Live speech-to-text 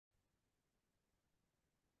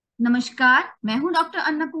नमस्कार, मैं हूं डॉक्टर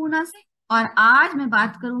अन्नपूर्णा से। और आज मैं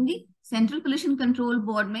बात करूंगी सेंट्रल पोल्यूशन कंट्रोल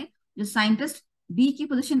बोर्ड में जो साइंटिस्ट बी की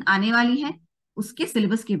पोजीशन आने वाली है उसके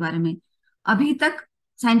सिलेबस के बारे में। अभी तक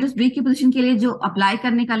साइंटिस्ट बी की पोजीशन के लिए जो अप्लाई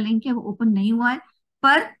करने का लिंक है वो ओपन नहीं हुआ है,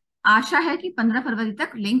 पर आशा है कि 15 फरवरी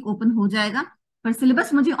तक लिंक ओपन हो जाएगा। पर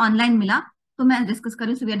सिलेबस मुझे ऑनलाइन मिला तो मैं डिस्कस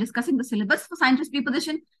करूँ। So we are discussing the syllabus for scientist B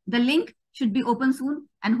position. The link should be open soon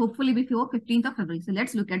and hopefully before 15th of February. So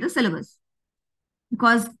let's look at the syllabus,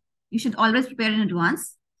 because you should always prepare in advance.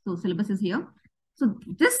 So syllabus is here. So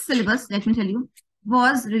this syllabus, let me tell you,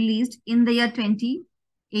 was released in the year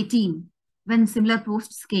 2018 when similar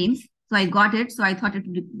posts came. So I got it. So I thought it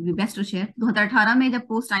would be best to share. 2018 में जब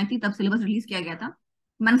post आई थी तब syllabus release किया गया था।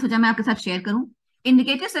 मैंने सोचा मैं आपके साथ शेयर करूं।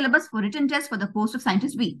 Indicative syllabus for written test for the post of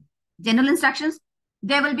scientist B. General instructions.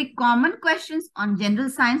 There will be common questions on general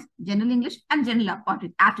science, general English, and general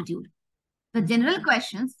aptitude. The general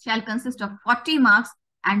questions shall consist of 40 marks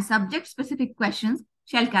and subject specific questions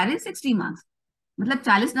shall carry 60 marks. मतलब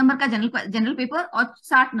 40 number का general paper और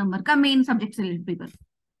 60 number का main subject से related paper,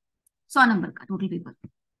 100 number का total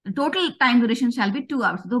paper. Total time duration shall be 2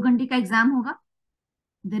 hours, 2 घंटे का exam होगा।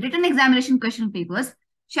 The written examination question papers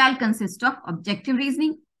shall consist of objective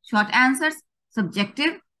reasoning, short answers,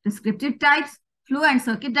 subjective, descriptive types, flow and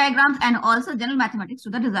circuit diagrams, and also general mathematics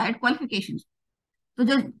to the desired qualifications. तो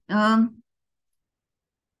जो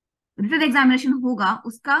written examination होगा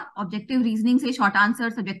उसका objective reasoning से short answer,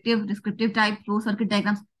 subjective, descriptive type, flow, circuit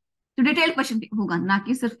diagrams, तो detail question होगा, ना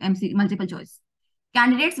कि सिर्फ MC multiple choice.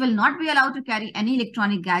 Candidates will not be allowed to carry any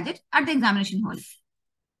electronic gadget at the examination hall.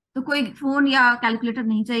 तो कोई फोन या कैलकुलेटर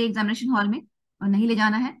नहीं चाहिए एग्जामिनेशन हॉल में और नहीं ले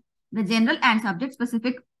जाना है। The general and subject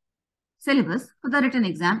specific syllabus for the written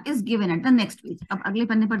exam is given at the next page. अब अगले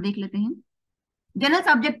पन्ने पर देख लेते हैं। जनरल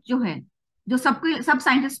सब्जेक्ट जो है, जो सब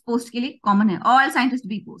साइंटिस्ट पोस्ट के लिए कॉमन है, all scientist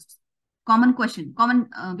B post. Common question, common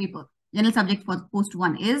paper. General subject for post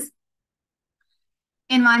 1 is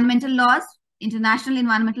environmental laws, international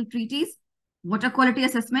environmental treaties, water quality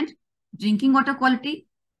assessment, drinking water quality,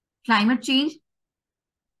 climate change,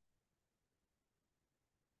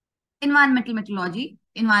 environmental meteorology,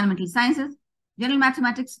 environmental sciences, general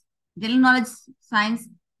mathematics, general knowledge science,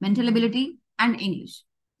 mental ability and English.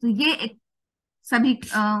 तो ये एक सभी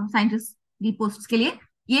scientist की post के लिए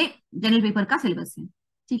ये general paper का syllabus है।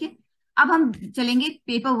 ठीक है, अब हम चलेंगे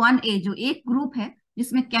पेपर 1A, जो एक ग्रुप है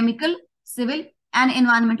जिसमें chemical, civil and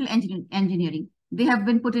environmental engineering they have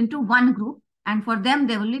been put into one group, and for them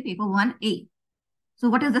there will be paper 1A.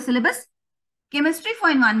 So what is the syllabus? Chemistry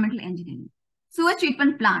for environmental engineering, sewage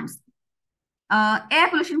treatment plants, air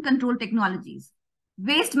pollution control technologies,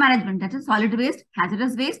 waste management, that is solid waste,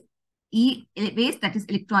 hazardous waste, e-waste, that is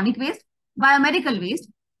electronic waste, biomedical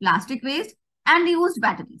waste, plastic waste and used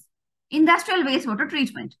batteries, industrial wastewater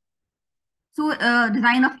treatment, so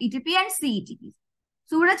design of ETP and CETPs,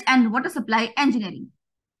 sewage and water supply engineering,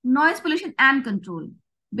 noise pollution and control,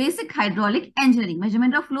 basic hydraulic engineering,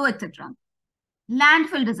 measurement of flow, etc.,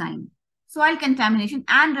 landfill design, soil contamination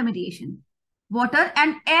and remediation, water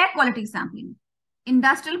and air quality sampling,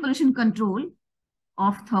 industrial pollution control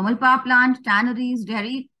of thermal power plant, tanneries,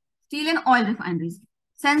 dairy, steel and oil refineries,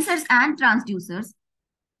 sensors and transducers,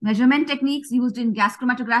 measurement techniques used in gas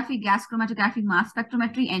chromatography, mass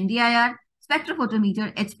spectrometry, NDIR, spectrophotometer,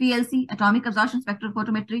 HPLC, atomic absorption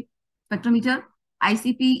spectrophotometry, spectrometer,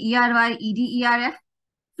 ICP, ERY, EDERF,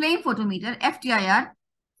 flame photometer, FTIR,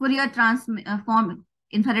 Fourier transform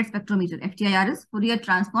infrared spectrometer. FTIR is Fourier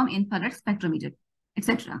transform infrared spectrometer,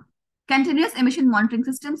 etc. Continuous emission monitoring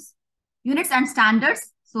systems, units and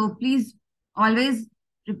standards. So please always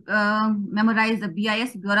memorize the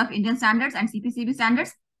BIS, Bureau of Indian Standards, and CPCB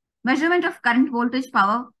standards. Measurement of current, voltage,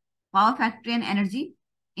 power factor and energy,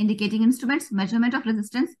 indicating instruments, measurement of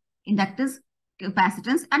resistance, inductance,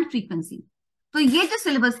 capacitance and frequency. तो ये जो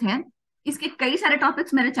syllabus है इसके कई सारे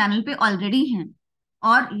topics मेरे channel पे already हैं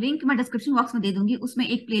और लिंक मैं डिस्क्रिप्शन बॉक्स में दे दूंगी। उसमें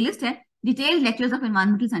एक प्लेलिस्ट है detailed lectures of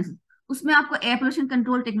environmental sciences, उसमें आपको एयर पोल्यूशन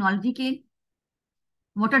कंट्रोल टेक्नोलॉजी के,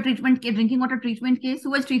 वाटर ट्रीटमेंट के, ड्रिंकिंग वाटर ट्रीटमेंट के,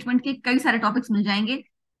 सुवेज ट्रीटमेंट के कई सारे टॉपिक्स मिल जाएंगे।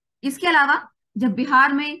 इसके अलावा जब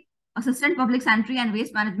बिहार में assistant public sanitary and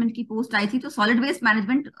waste management की पोस्ट आई थी तो सॉलिड वेस्ट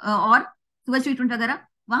मैनेजमेंट और सुवेज ट्रीटमेंट वगैरह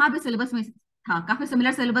वहां भी सिलेबस में था, काफी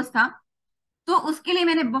सिमिलर सिलेबस था। तो उसके लिए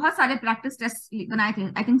मैंने बहुत सारे प्रैक्टिस टेस्ट बनाए थे,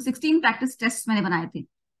 आई थिंक 16 प्रैक्टिस टेस्ट मैंने बनाए थे।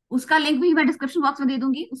 उसका लिंक भी मैं डिस्क्रिप्शन बॉक्स में दे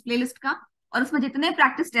दूंगी उस प्लेलिस्ट का, और उसमें जितने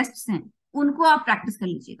प्रैक्टिस टेस्ट हैं उनको आप प्रैक्टिस कर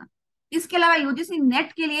लीजिएगा। इसके अलावा यूजीसी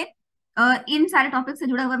नेट के लिए इन सारे टॉपिक से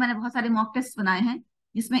जुड़े हुए मैंने बहुत सारे मॉक टेस्ट बनाए हैं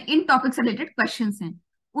जिसमें इन टॉपिक से रिलेटेड क्वेश्चन हैं,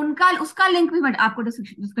 उसका लिंक भी मैं आपको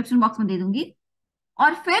डिस्क्रिप्शन बॉक्स में दे दूंगी।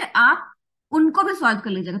 और फिर आप उनको भी सॉल्व कर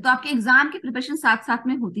लीजिएगा, तो आपके एग्जाम की प्रिपरेशन साथ साथ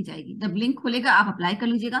में होती जाएगी। जब लिंक खुलेगा आप अप्लाई कर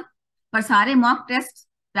लीजिएगा। पर सारे मॉक टेस्ट,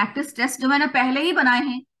 प्रैक्टिस टेस्ट जो मैंने पहले ही बनाए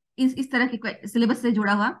हैं इस तरह के सिलेबस से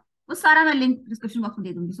जुड़ा हुआ, वो सारा मैं लिंक डिस्क्रिप्शन बॉक्स में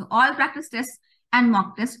दे दूंगी। So all practice test and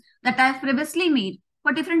mock test that I have previously made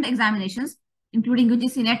for different examinations including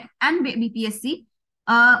UGC NET and BPSC,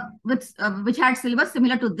 which had syllabus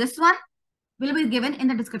similar to this one, will be given in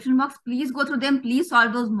the description box. Please go through them. Please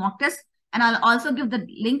solve those mock tests. And I'll also give the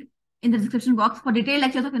link in the description box for detailed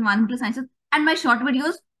lectures of environmental sciences and my short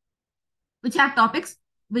videos, which have topics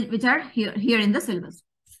which are here in the syllabus.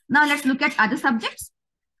 Now let's look at other subjects.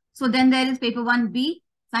 So then there is paper 1B,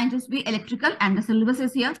 Scientist B, electrical, and the syllabus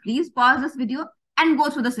is here. Please pause this video and go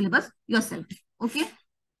through the syllabus yourself. Okay?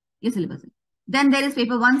 Your syllabus. Then there is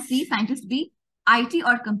paper 1C, Scientist B, IT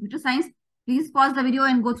or computer science. Please pause the video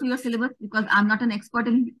and go through your syllabus because I'm not an expert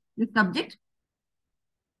in this subject.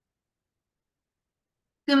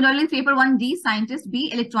 Similarly, paper 1D, Scientist B,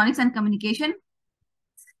 electronics and communication.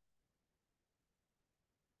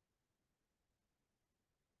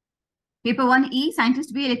 Paper 1E,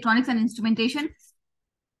 Scientist B, electronics and instrumentation.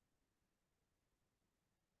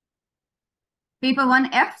 Paper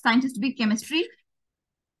 1F, Scientist B, chemistry.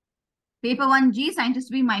 Paper 1G,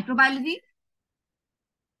 Scientist B, microbiology.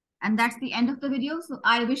 And that's the end of the video. So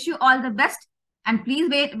I wish you all the best. And please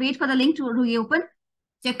wait for the link to reopen.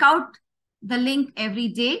 Check out the link every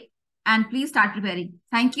day. And please start preparing.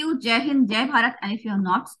 Thank you. Jai Hind, Jai Bharat. And if you are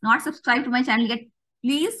not subscribed to my channel yet,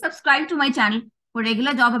 please subscribe to my channel for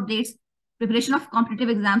regular job updates, preparation of competitive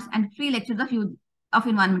exams, and free lectures of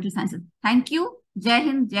environmental sciences. Thank you. Jai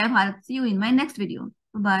Hind, Jai Bharat. See you in my next video.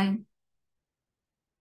 Bye-bye.